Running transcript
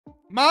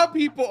My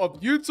people of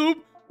YouTube,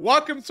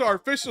 welcome to our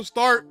official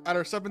start at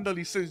our 7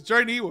 Deadly Sins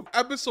journey with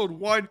episode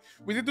 1.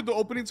 We did do the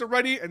openings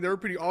already, and they were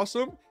pretty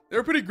awesome. They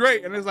were pretty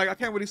great, and it's like, I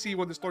can't wait to see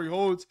what the story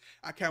holds.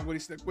 I can't wait to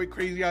see the great,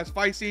 crazy-ass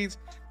fight scenes.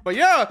 But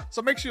yeah,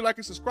 so make sure you like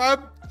and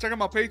subscribe. Check out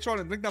my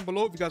Patreon and link down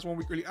below if you guys want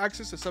weekly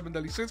access to 7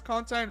 Deadly Sins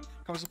content.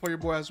 Come support your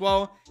boy as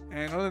well.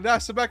 And other than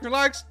that, sit back and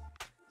relax.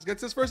 Let's get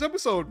to this first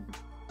episode.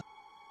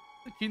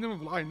 The Kingdom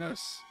of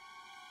Lioness.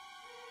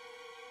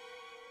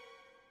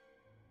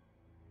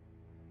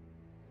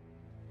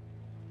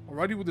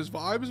 Already with his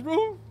vibes,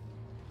 bro?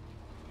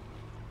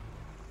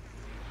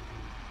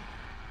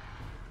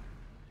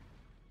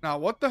 Now,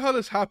 what the hell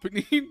is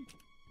happening?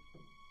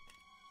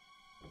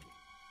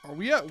 Are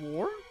we at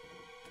war?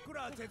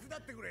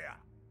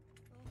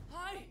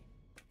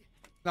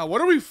 Now,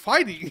 what are we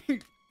fighting?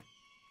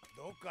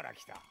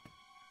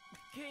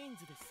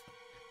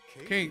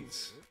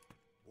 Canes.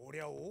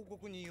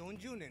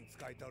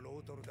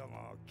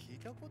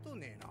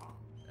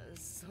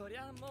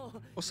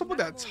 What's up with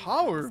that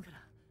tower?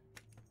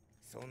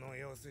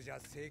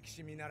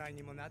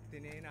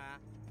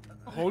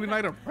 Holy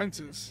Knight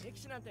Apprentice.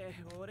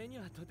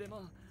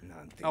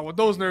 Now with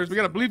those nerves, we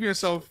gotta believe in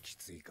yourself.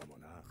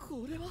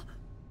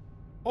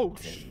 Oh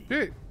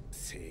shit.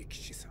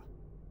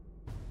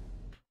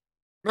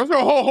 Those are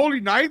whole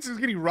Holy Knights is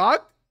getting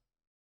rocked?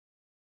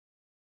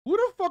 Who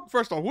the fuck,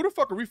 first off, who the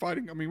fuck are we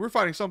fighting? I mean, we're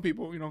fighting some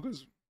people, you know,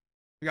 because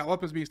we got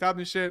weapons being stabbed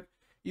and shit.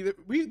 Either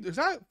is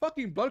that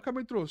fucking blood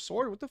coming through a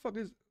sword? What the fuck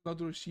is, no,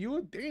 through a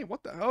shield? Damn,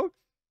 what the hell?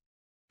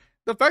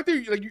 The fact that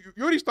you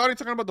already started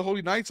talking about the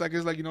Holy Knights, like,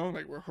 it's like, you know,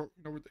 like we're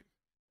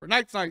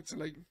knights,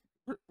 like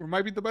we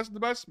might be the best of the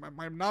best,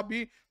 might not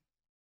be.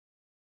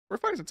 We're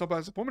fighting some tough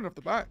ass opponent off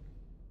the bat.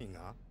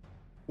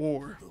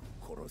 War.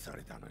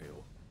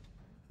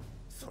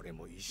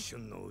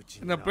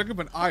 In the blink of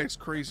an eye, it's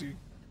crazy.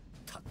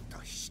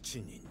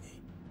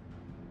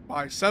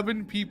 By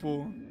 7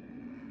 people.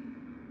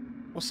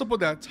 What's up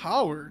with that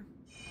tower?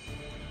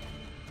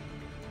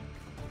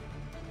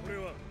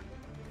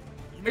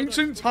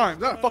 Ancient times.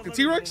 Is that a fucking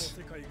T-Rex?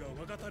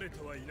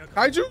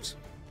 Kaijus?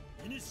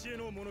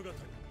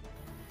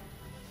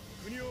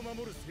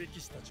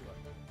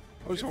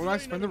 Oh, so when I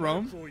spend the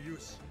realm?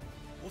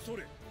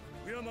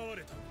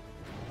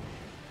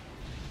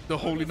 The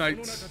Holy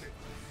Knights.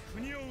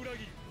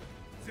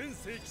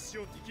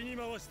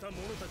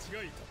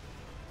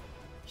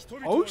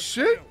 Oh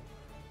shit!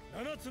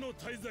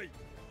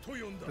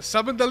 The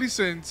 7 Deadly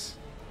Sins.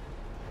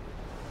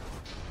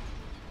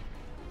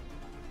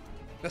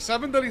 The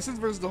 7 Deadly Sins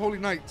versus the Holy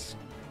Knights.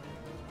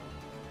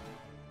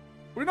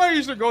 We know it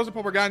usually goes to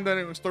propaganda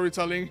and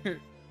storytelling.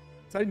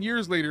 10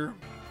 years later.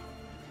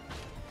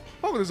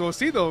 Oh, there's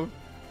OC though.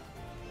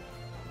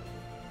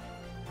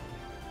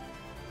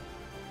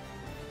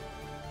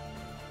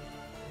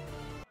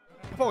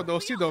 Oh, the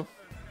OC though.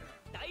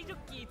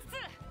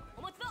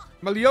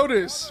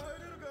 MELIODAS.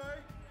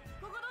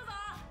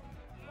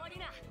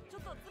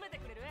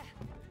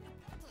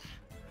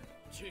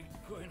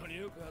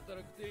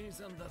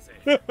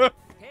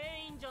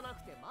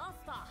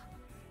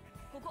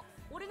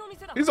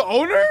 He's the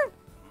owner?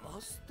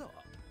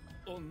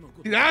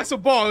 That's a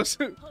boss.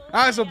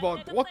 That's a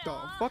boss. What the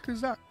fuck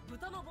is that?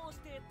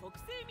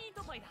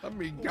 Let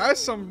me guess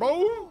some,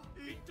 bro.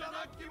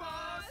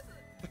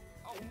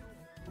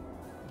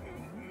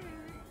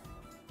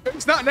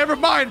 It's not. Never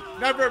mind.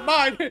 Never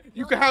mind.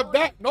 You can have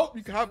that. Nope.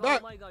 You can have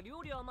that.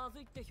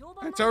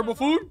 And terrible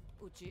food.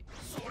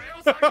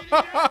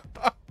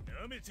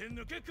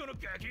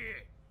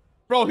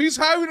 Bro, he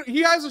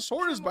has a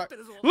sword in his back.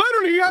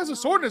 Literally, he has a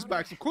sword in his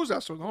back. Of course,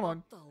 that sword. Hold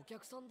on.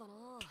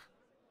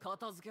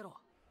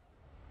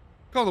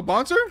 Call the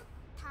bouncer?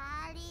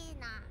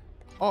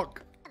 Oh.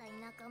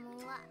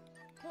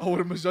 Oh, what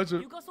a misjudge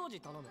it.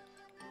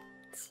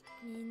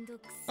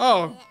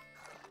 Oh.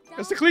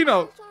 That's the clean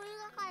out.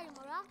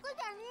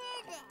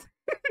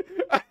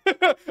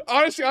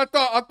 Honestly, I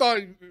thought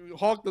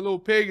Hawk the little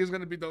pig is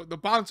gonna be the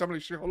bouncer. I'm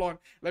like, shit, hold on.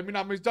 Let me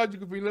not misjudge you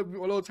because we live a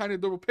little tiny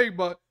little pig,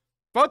 but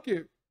fuck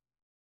it.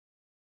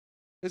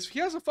 He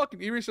has a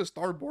fucking earring that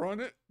Starboard on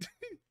it.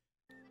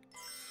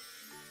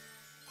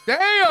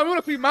 Damn, you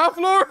wanna clean my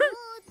floor?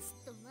 Is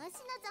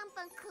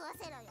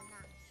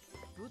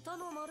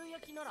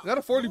that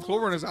a 4-leaf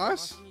clover in his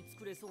ass?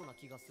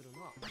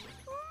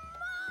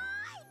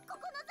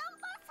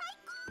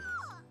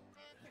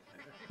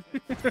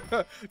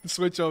 The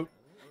switch up.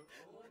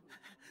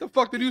 The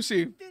fuck did you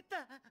see?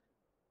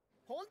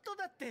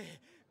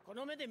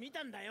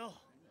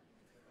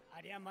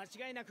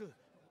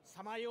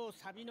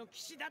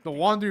 The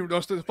wandering,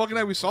 the fucking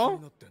night we saw?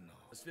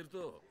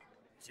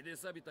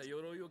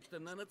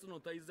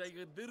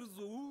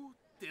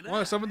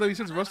 What, 7 Deadly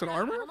Sins rusted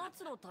armor?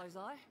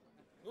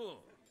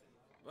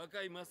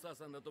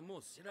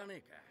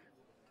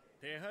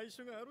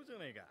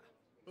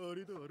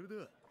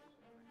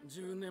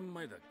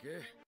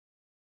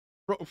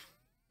 Bro.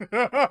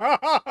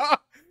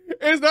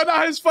 Is that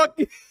not his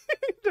fucking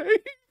name?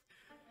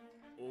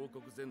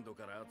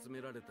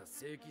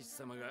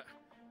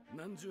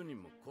 何十人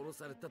も殺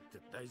されたって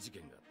大事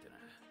件があってな。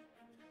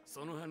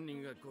その犯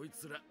人がこい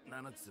つら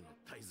7つの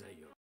大罪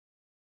よ。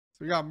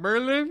 So we got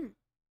Merlin.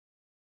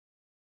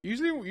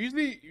 Usually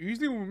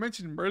when we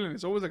mention Merlin,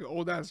 it's always like an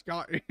old ass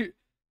guy.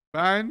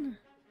 Van,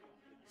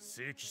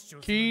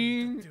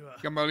 King,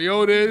 got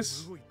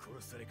Meliodas,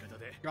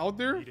 out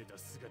there,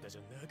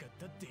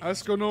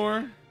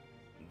 Escanor,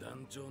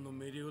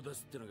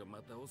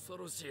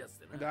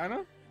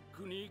 Diana,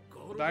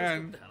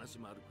 Diane.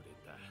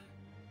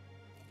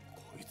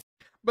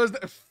 But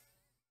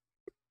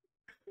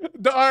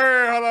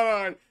hold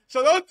on.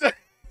 So those,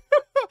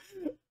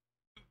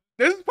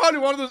 this is probably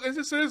one of those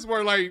instances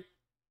where, like,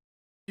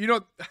 you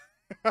know,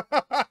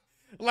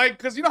 like,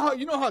 cause you know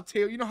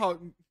how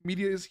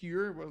media is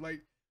here, where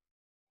like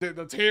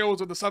the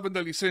tales of the 7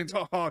 deadly sins,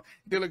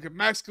 they like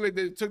emasculate,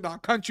 they took down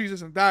countries,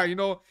 this and that, you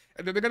know,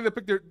 and then they're gonna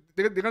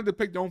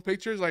depict their own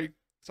pictures, like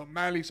some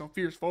manly, some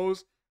fierce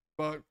foes,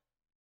 but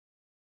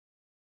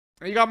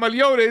and you got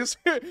Meliodas,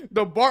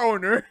 the bar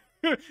owner.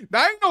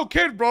 That ain't no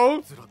kid,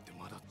 bro.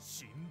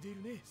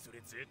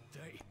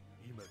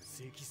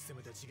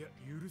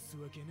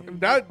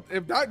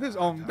 If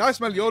that's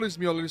Meliodas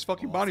meal in his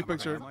fucking bounty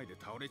picture.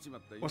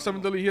 What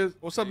 7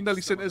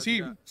 deadly sin is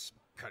he?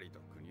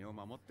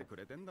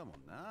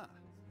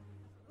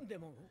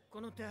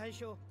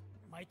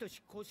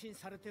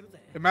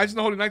 Imagine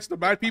the Holy Knights are the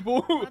bad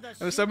people and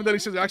the 7 deadly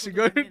sins are actually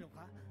good.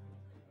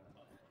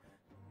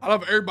 I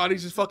love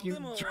everybody's just fucking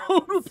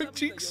throwing with big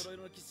cheeks.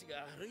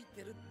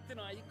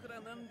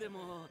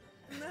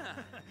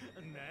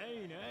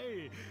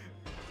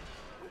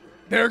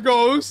 There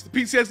goes the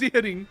PTSD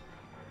hitting.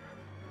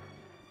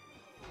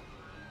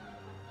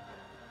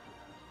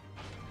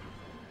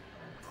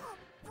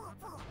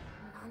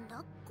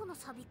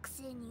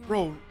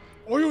 Bro,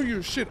 oil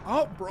your shit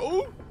up,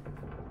 bro.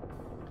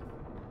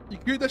 You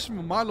can get that shit from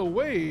a mile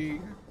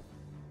away.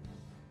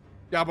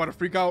 Y'all about to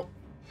freak out.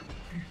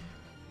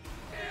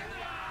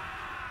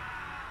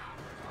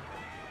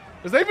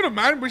 Is that even a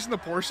man embracing the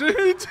portion?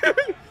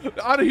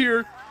 Out of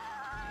here.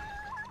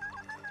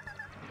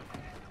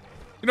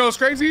 You know what's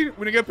crazy?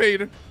 When you get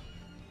paid.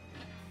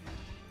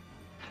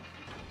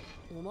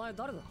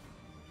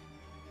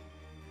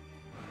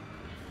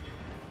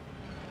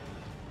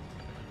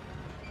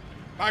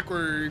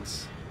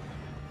 Backwards.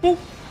 Boop.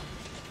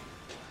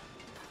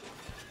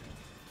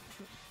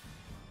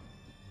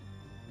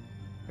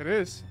 It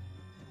is.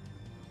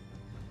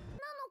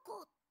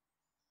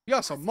 You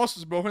got some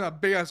muscles, bro, in that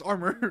big ass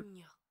armor.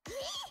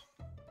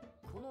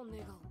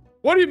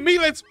 What do you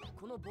mean? Let's.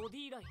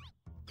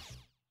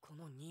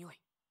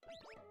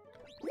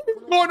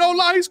 Oh, no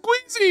lie, he's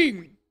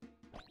squeezing.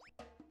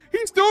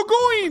 He's still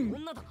going.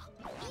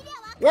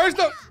 Where's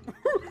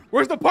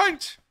the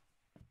punch?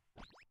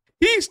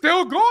 He's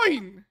still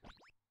going.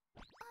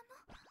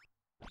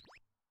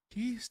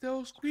 He's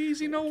still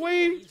squeezing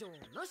away.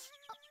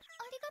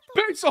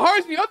 Bang so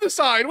hard on the other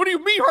side. What do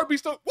you mean, heartbeat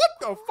still? What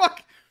the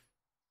fuck?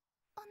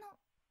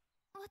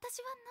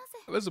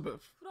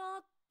 Elizabeth.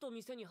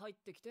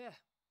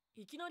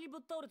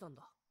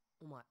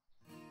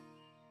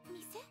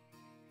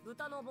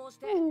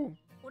 Ooh.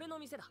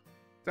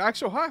 The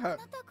actual hi-hat.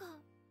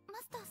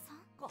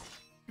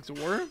 It's a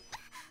worm?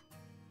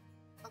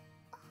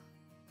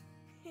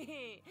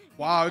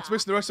 Wow, it's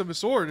missing the rest of his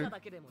sword.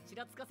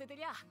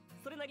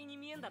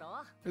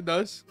 It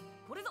does.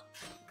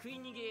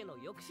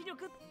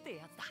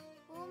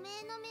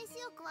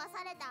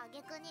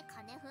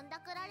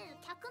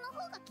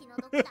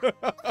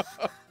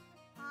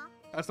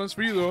 That's not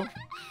for you though.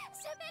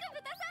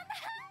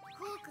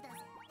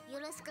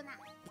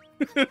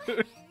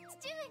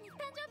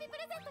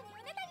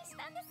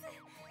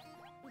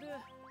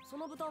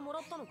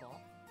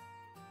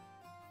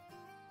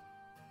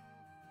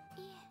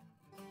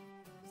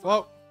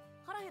 Well,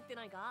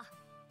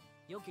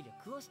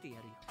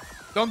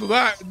 don't do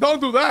that.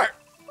 Don't do that.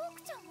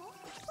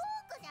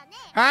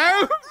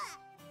 Ham?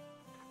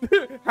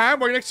 Ham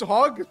right next to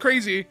hog? It's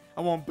crazy.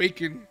 I want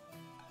bacon.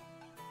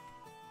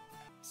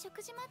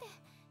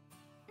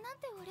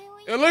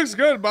 It looks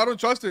good, but I don't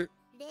trust it.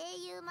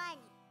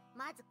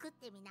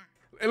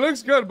 It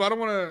looks good, but I don't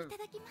want to.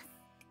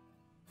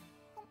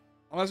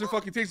 Unless your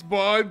fucking taste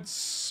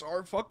buds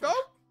are fucked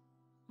up.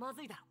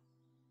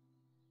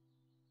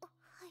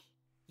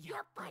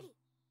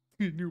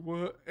 You knew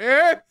what?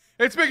 Eh?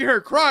 It's making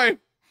her cry.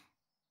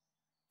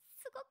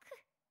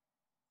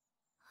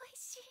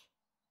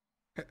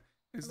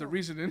 It's the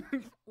reasoning.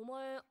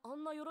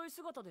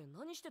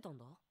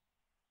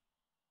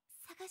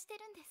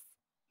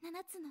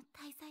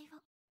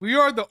 We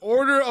are the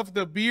Order of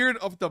the Beard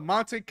of the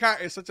Mountain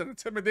Cat. It's such an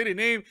intimidating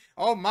name.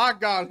 Oh my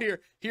god.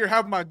 Here,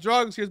 have my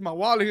drugs. Here's my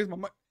wallet. Here's my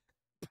money.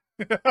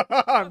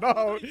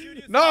 No.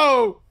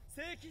 No.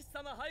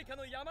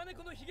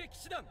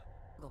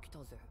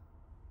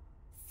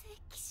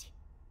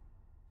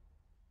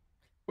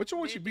 Which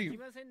one would she be?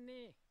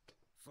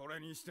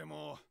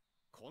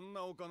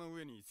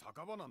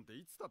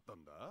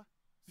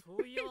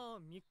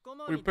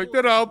 We picked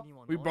it up.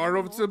 We brought it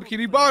over to the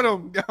Bikini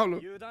Bottom.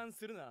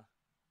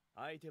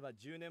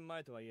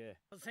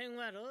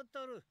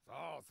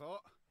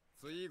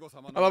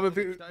 I love it.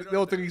 They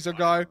don't think he's a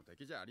guy.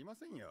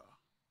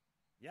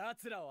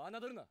 奴らを侮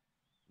るな。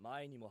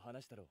前にも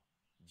話したろ。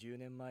10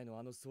年前の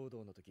あの騒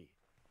動の時、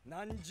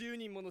何十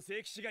人もの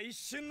聖騎士が一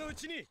瞬のう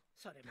ちに。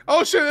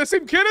Oh shit, that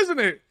same kid, isn't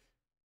it?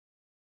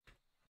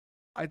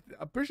 I'm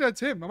pretty sure that's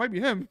him. That might be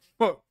him.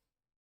 But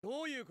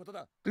どういうこと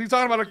だ? he's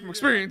talking about like from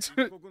experience.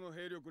 国の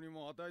兵力に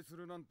も値す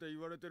るなんて言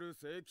われてる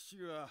聖騎士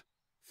が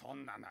そ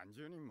んな何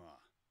十人も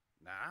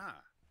な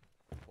あ。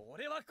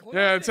俺はこの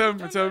Yeah, it's him.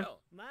 It's him.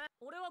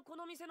 俺はこ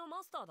の店の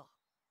マスターだ。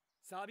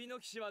サビの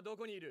騎士はど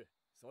こにいる？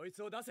そい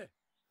つを出せ。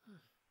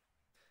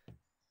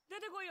出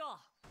てこいよ。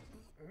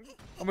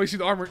I'm gonna see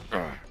the armor.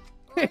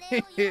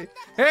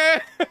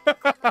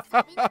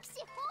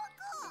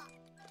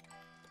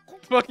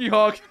 Fucky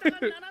Hawk.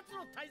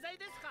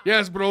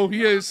 Yes, bro,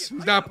 he is.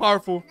 He's not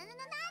powerful.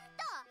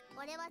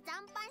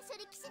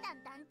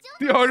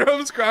 The order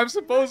of Scrap's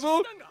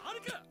proposal.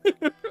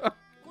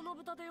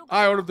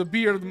 I ordered the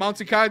beard of the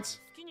mountain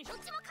cats.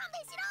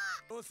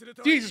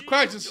 Jesus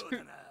Christ.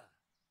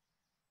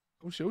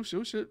 Oh shit, oh shit,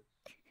 oh shit.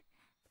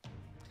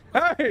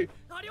 Hey!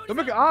 Don't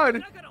make it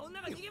odd.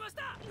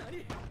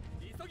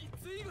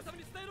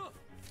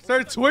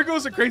 Sir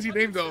Twiggle's a crazy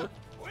name though.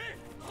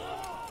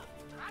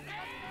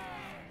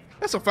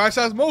 That's some fast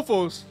ass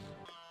mofos.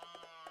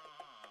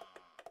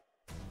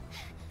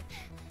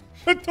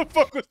 What the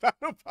fuck was that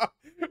about?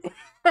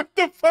 What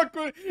the fuck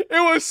was it?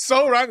 Was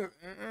so random.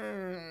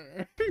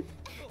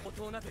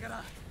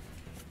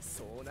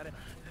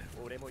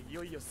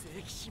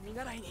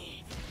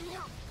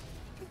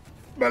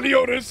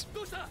 Meliodas!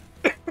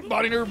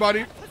 Bodying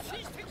everybody.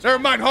 Never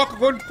mind, Hawk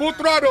going full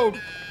throttle.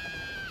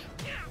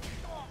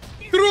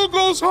 Through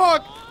goes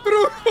Hawk!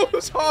 Through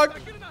goes Hawk!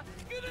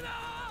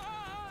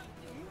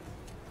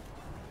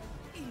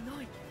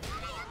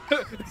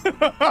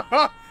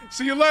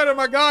 See you later,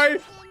 my guy.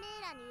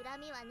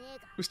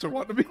 Mr.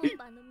 Wannabe.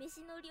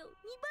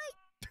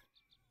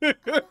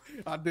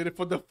 I did it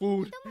for the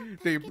food.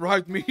 They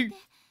bribed me.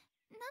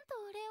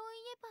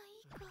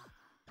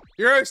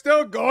 You're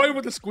still going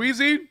with the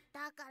squeezing?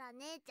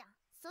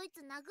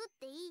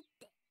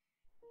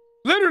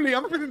 Literally,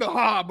 I'm expecting the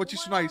ha, but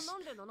she's too nice.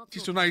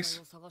 She's too nice.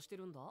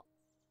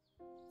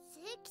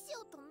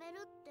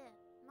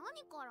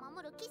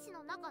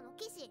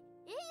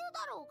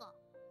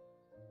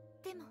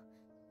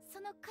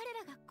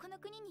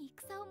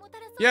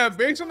 Yeah,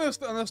 based on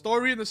the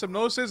story and the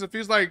synopsis, it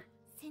feels like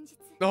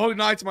the Holy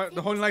Knights might be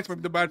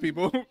the bad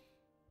people.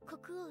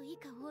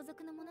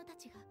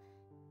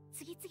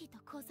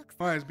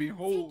 Why is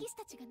behold?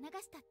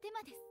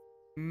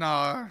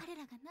 Nah.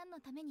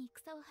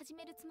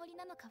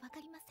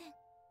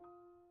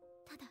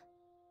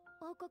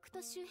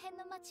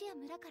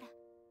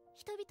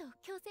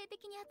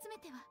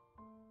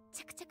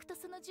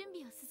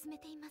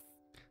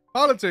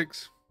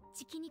 Politics.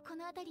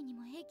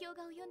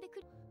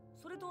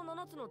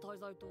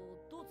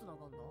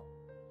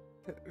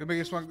 They're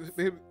making it sound,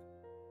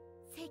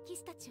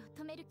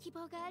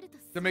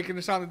 they're making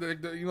it sound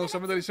like you know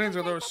some of these things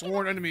are their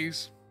sworn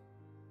enemies.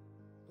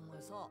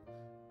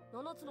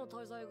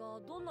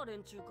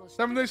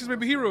 7 nations may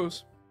be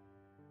heroes.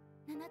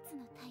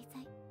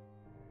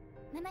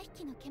 7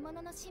匹の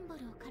獣のシンボ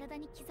ルを体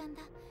に刻ん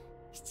だ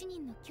7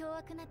人の凶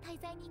悪な大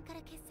罪人か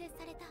ら結成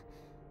された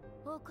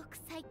王国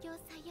最強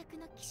最悪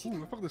の騎士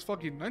団。Ooh, fuck this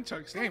fucking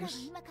nunchucks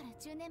games. 今から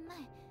10年前、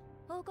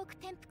王国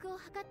転覆を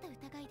図った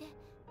疑いで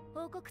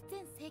王国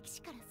全聖騎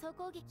士から総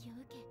攻撃を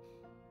受け。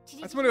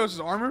That's somebody else's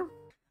armor?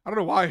 I don't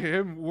know why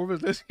him. Whoever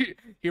this, he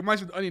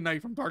reminds me of the Onion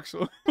Knight from Dark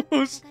Souls.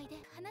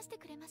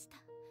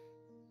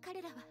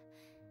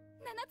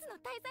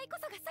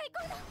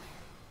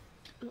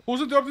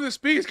 Who's interrupting the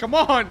speech? Come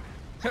on!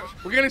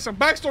 We're getting some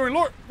backstory,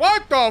 Lord.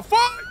 What the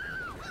fuck?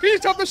 He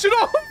just chopped the shit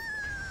off.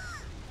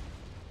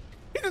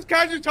 He just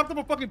casually chopped up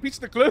a fucking piece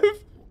of the cliff.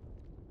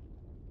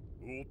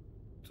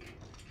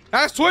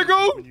 That's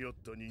Twiggle.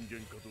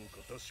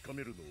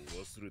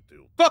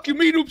 Fuck you,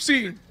 me,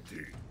 Noopsie.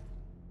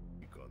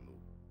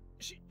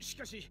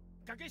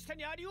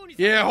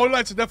 Yeah, Holy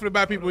Knights are definitely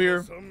bad people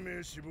here.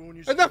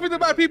 They're definitely the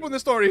bad people in the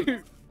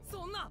story.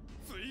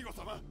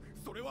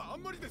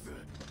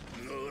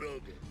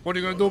 What are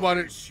you gonna do about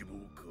it?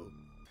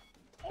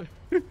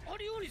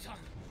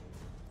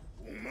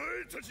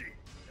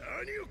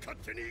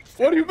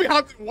 What do you mean?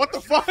 What the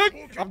fuck?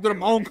 I'm doing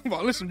my own. Come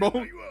on, listen, bro.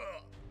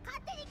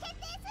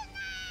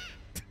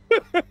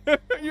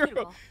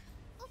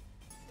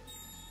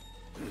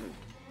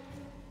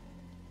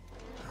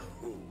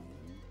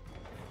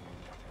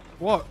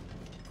 What?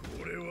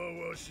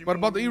 What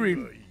about the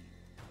earring?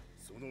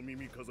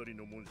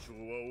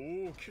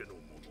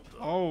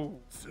 Oh.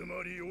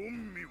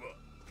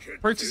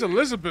 Princess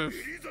Elizabeth.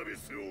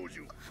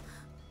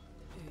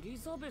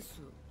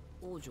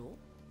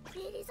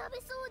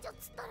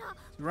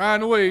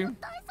 Ran away.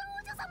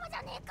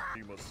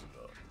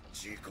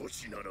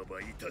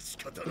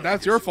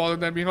 That's your fault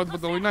and then being held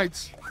with the Holy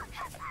Knights.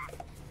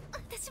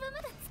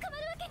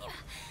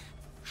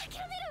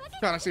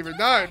 Trying to save her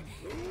dad.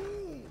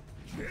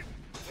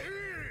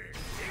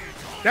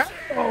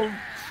 Damn.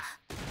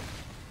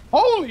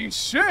 Holy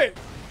shit!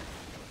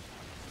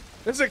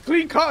 This is a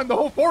clean cut in the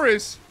whole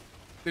forest.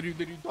 Did you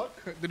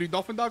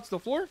dolphin dodge the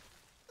floor?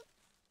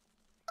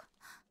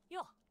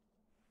 よ、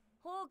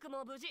ホーク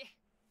も無事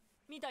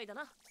みたいだ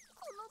な。こ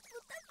の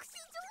豚串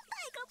状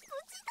態が無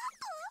事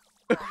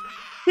だと。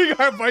 He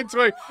got bites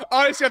away.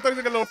 Honestly, I thought he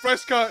was like a little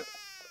fresh cut.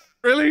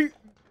 Really?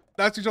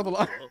 That's each other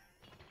line.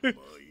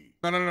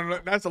 No.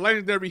 That's a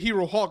legendary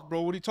hero Hawk,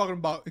 bro. What are you talking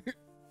about?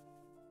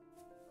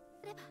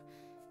 れば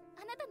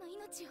あなたの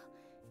命を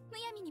む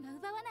やみには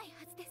奪わない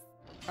はずです。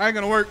 I ain't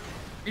gonna work.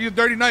 He's a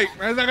dirty knight.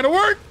 That's not gonna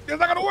work. That's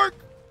not gonna work.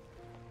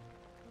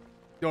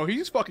 Yo, he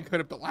just fucking cut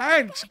up the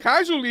line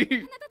casually. あ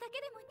なただ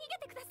けでも逃げ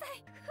てくださ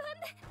い。不安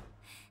で。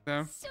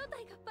 Damn. 正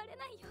体がバレ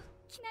ないよう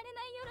着慣れな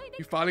い鎧で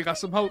You finally got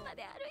some help. ま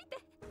で歩いて。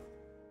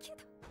けど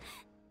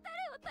誰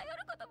を頼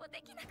ることも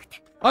できなく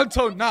て。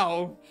 Until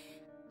now.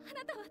 あ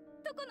なたは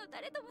どこの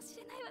誰とも知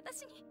れない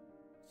私に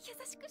優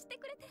しくして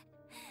くれて。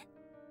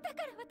だ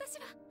から私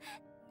は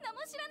名も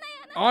知らない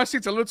あなた Honestly,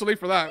 it's a little too late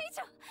for that. 以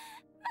上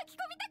巻き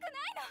込みたく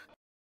ない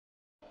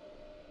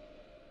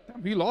の。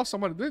 Damn, he lost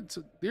someone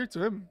dear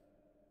to him.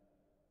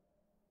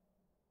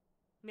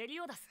 メリ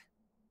オダス、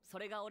そ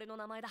れが俺の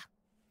名前だ。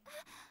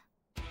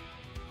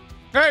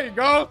 There you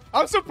go.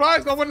 I'm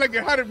surprised no one like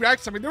had a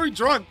reaction. I mean, they were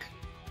drunk.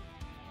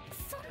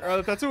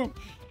 The tattoo.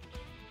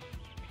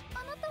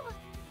 あなたは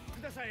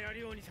くださいア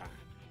リオーニさん。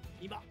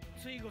今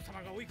ツイゴ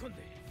様が追い込ん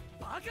で。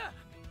バカ！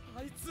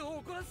あいつを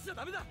怒らせちゃ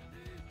ダメだ。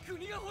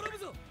国が滅ぶ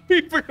ぞ。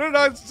 He figured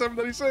out something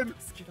that he said.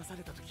 助け出さ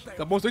れた時だ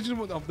The よ。 most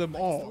dangerous of them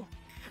all.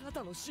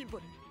 肩のシンボ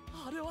ル、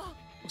あれは。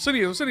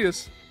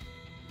 Osiris.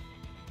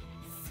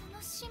 そ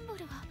のシンボ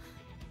ルは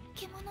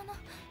獣の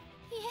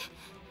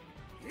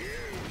家。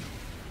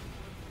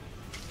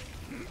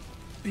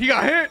 He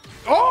got hit.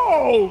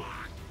 Oh!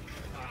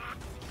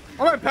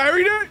 I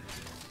parried it?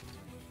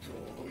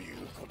 どうい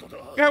うことだ。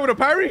 Yeah, with a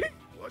parry?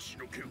 わし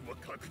の剣は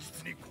確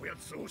実にこや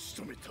つを仕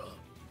留めた。だ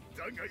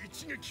が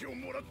一撃を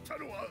もらった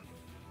のは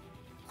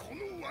こ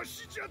のわ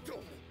しじゃ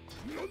と。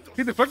なんだ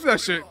He deflected that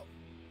shit.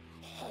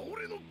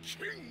 俺の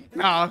剣。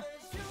 Nah.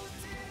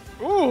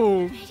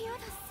 Ooh. メリオダ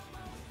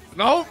ス、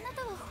 No. あな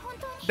たは本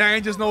当に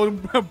Dang, just no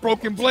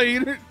broken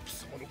blade. 貴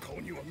様の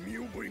顔には見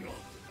覚えがない。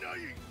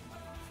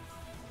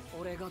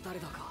俺が誰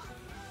だか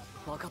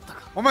分かった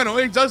か。 Oh man, no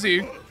age does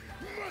he? ま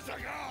さか。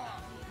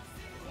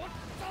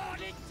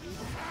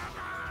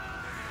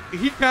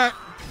 He can't.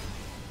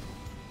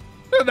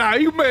 Nah,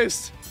 you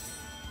missed.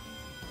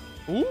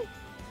 Ooh.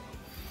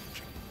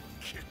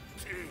 決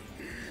定。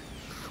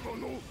こ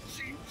の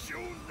尋常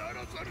な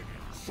らざる。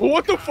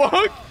 What the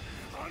fuck?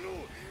 あの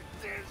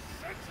伝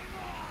説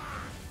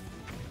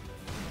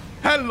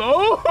の。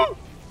 Hello?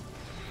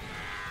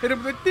 Hit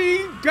him with the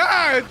thing.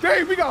 God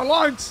damn, we got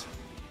launched.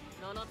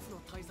 7つの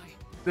大罪、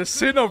 The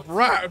sin of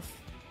wrath.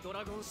 ド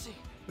ラゴンシ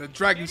ー、 The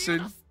dragon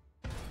sin.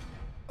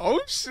 Oh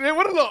shit,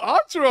 what a little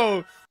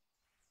outro.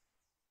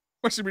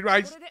 What should be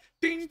right? これで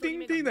Ding, 一人 ding,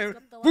 目 ding. が There. 見つか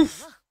ったわけだ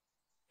Woof. な。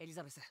エリ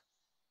ザベス。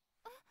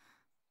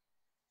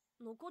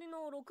残り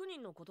の6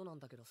人のことなん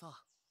だけどさ、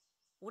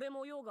俺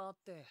も用があっ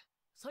て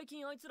最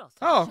近あいつら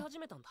探し始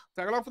めたんだ。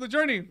 Tag along for the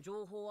journey.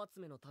 情報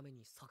集めのため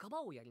に酒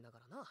場をやりなが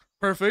らな。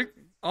 Perfect.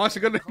 Honestly,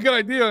 good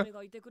idea.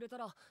 がいてくれた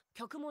ら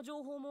客も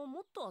情報も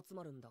もっと集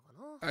まるんだが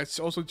な。 That's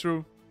also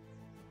true.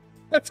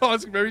 That's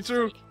honestly very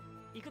true.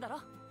 行くだ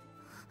ろ。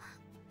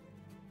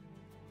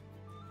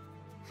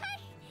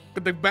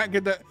 Get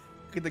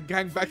the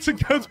gang back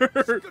together.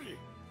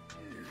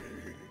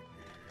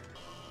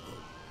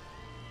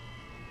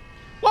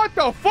 What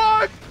the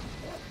fuck?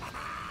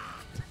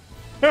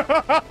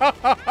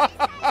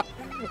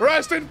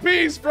 Rest in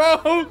peace, bro.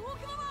 呼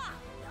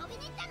び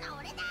に行ったのは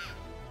俺だ。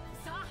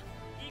さあ、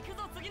行く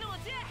ぞ次の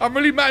街へ。 I'm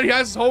really mad he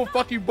has his whole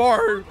fucking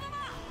bar.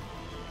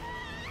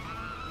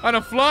 And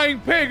a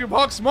flying pig of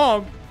Hawk's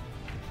mom.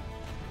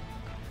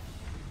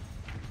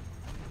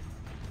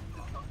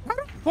 How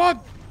the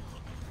fuck?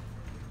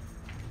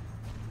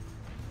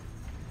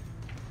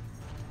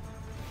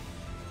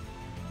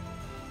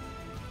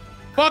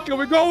 Fuck it,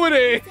 we're going with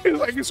it. It's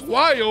like it's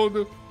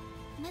wild.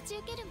 待ち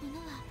受けるもの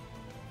は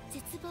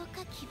絶望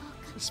か希望か。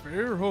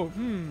 Despair or hope?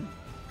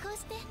 こう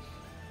して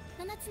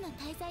7つの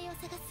大罪を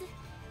探す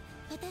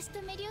私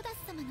とメリオダ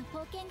ス様の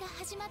冒険が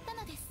始まった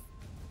のです。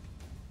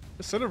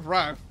 The son of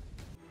wrath.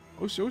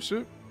 Oh shit, oh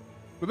shit.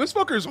 But this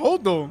fucker is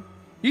old though.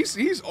 He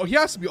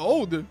has to be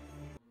old.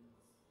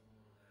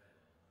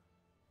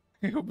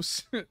 Hey, oh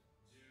shit.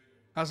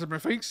 How's it my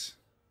face?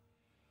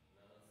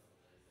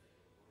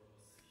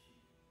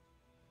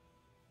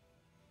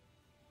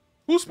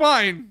 Who's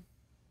spying?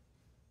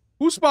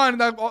 Who's spying in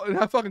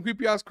that fucking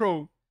creepy ass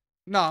crow?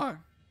 Nah.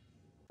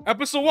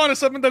 Episode 1 of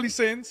 7 Deadly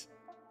Sins.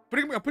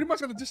 Pretty much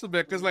got the gist of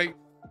it, cause like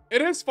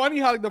it is funny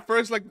how like the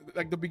first like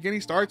the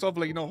beginning starts off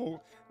like, you know,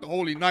 the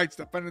holy knights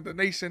defended the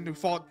nation who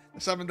fought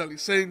the 7 Deadly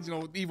Sins, you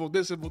know, evil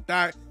this, evil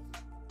that.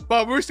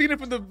 But we're seeing it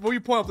from the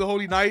viewpoint of the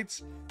holy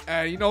knights,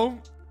 and you know,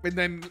 and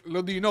then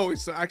little do you know,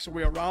 it's the actual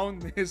way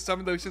around. His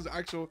 7 Deadly Sins, the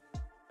actual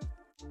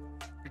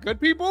good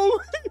people.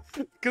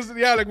 Because,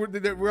 yeah, like,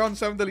 we're on the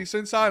 7 Deadly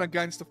Sin side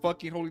against the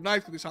fucking Holy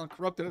Knights because they sound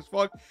corrupted as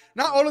fuck.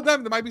 Not all of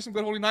them. There might be some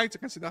good Holy Knights. I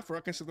can't say that for,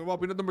 I can't say them all.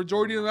 But the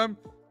majority of them,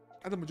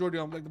 not the majority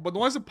of them, like, but the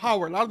ones in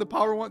power, a lot of the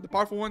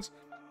powerful ones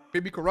may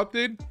be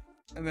corrupted.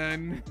 And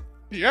then,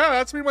 yeah,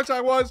 that's pretty much how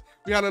it was.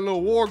 We had a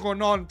little war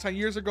going on 10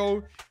 years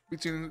ago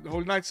between the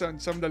Holy Knights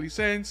and 7 Deadly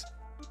Sins.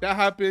 That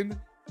happened.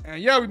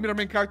 And yeah, we met our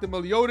main character,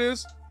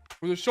 Meliodas,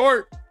 with a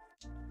short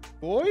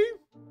boy.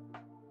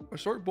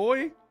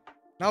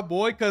 Not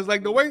boy, because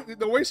like the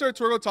way Sir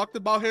Toro talked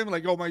about him,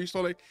 like, yo man, you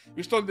still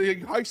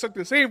how you stuck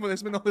the same when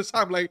it's been all this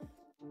time. Like,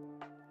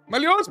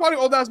 Meliodas probably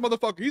old ass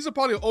motherfucker. He's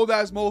probably an old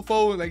ass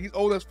mofo, like he's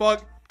old as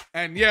fuck.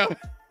 And yeah,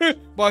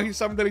 but he's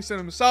 7 Deadly Sin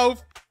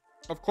himself.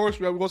 Of course,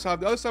 we also have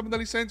the other 7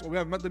 Deadly Sins. Well, we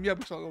haven't met them yet.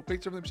 We saw a little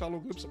picture of them, saw a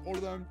little glimpse of all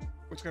of them,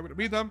 which can't wait to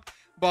meet them.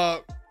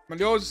 But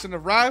Meliodas is in the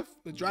Wrath,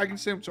 the Dragon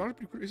Sin, which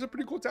is a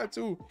pretty cool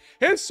tattoo.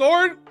 His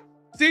sword,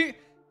 see,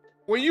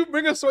 when you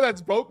bring a sword that's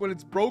broke, when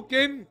it's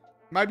broken,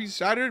 might be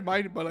shattered,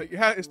 but like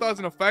it still has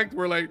an effect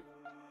where like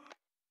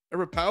it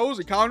repels,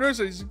 it counters,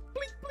 and it's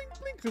blink, blink,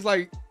 blink. Because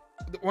like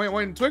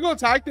when Twiggle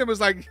attacked him, it's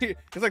like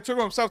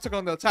Twiggle himself took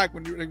on the attack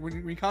when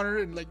you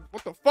countered it, and like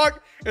what the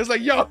fuck? It's like,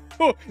 yo,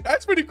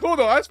 that's pretty cool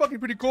though. That's fucking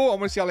pretty cool. I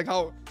want to see how like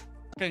how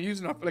can use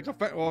enough like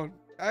well,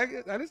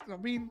 that is, I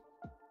mean,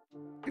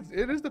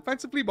 it is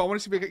defensively, but I want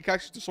to see if it can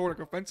actually the sword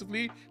like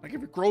offensively. Like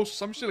if it grows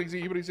some shit, like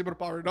he's able to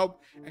power it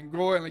up and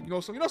grow it, and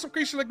like some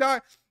crazy shit like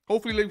that.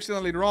 Hopefully, we see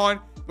that later on,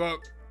 but.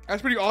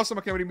 That's pretty awesome.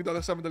 I can't wait to meet the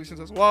other 7 Deadly Sins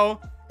as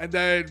well. And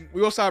then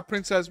we also have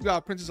Princess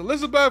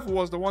Elizabeth, who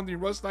was the one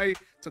during Rust Night.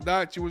 So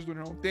that she was doing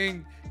her own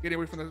thing, getting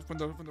away from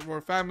the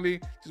royal family.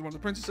 She's one of the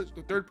princesses,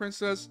 the 3rd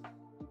princess.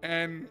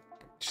 And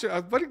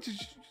I think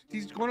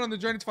she's going on the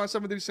journey to find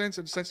 7 Deadly Sins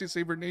and essentially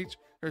save her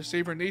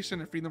nation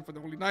and free them from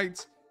the Holy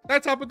Knights.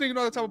 That type of thing,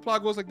 that type of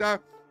plot goes like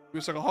that. We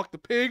also got Hawk the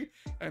pig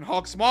and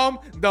Hawk's mom,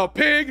 the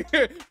pig,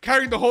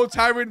 carrying the whole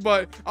tyrant.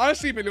 But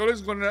honestly,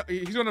 Meliodas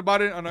he's going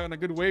about it on a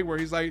good way, where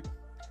he's like,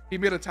 he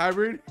made a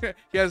tyrant.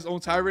 He has his own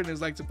tyrant, and is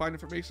like to find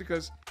information,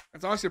 because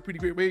it's honestly a pretty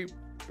great way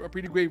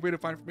to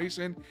find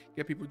information.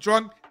 Get people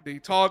drunk, they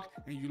talk,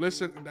 and you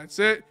listen, and that's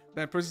it.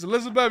 Then Princess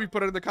Elizabeth, you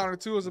put her in the counter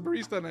too as a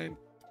barista, and then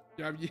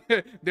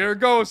yeah, there it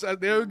goes. But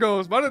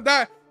other than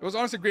that, it was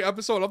honestly a great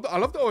episode. I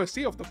love the OST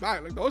off the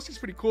bat. Like the OST is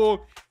pretty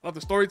cool. I love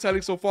the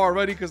storytelling so far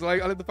already, because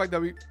like I like the fact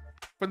that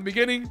from the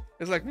beginning,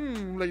 it's like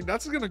like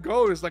that's gonna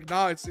go. It's like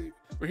nah,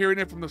 we're hearing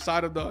it from the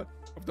side of the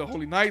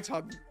Holy Knights,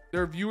 how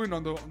they're viewing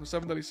on the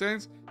 7 Deadly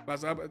Sins. But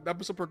as the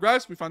episode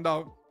progressed, we found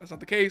out that's not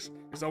the case.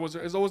 It's always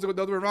the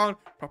other way around.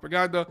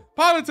 Propaganda,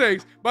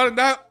 politics. But other than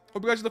that,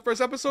 hope you guys enjoyed the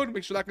first episode.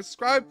 Make sure to like and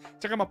subscribe.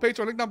 Check out my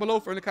Patreon link down below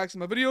for any cacks in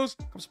my videos.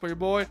 Come support your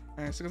boy.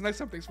 And see you guys next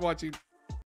time. Thanks for watching.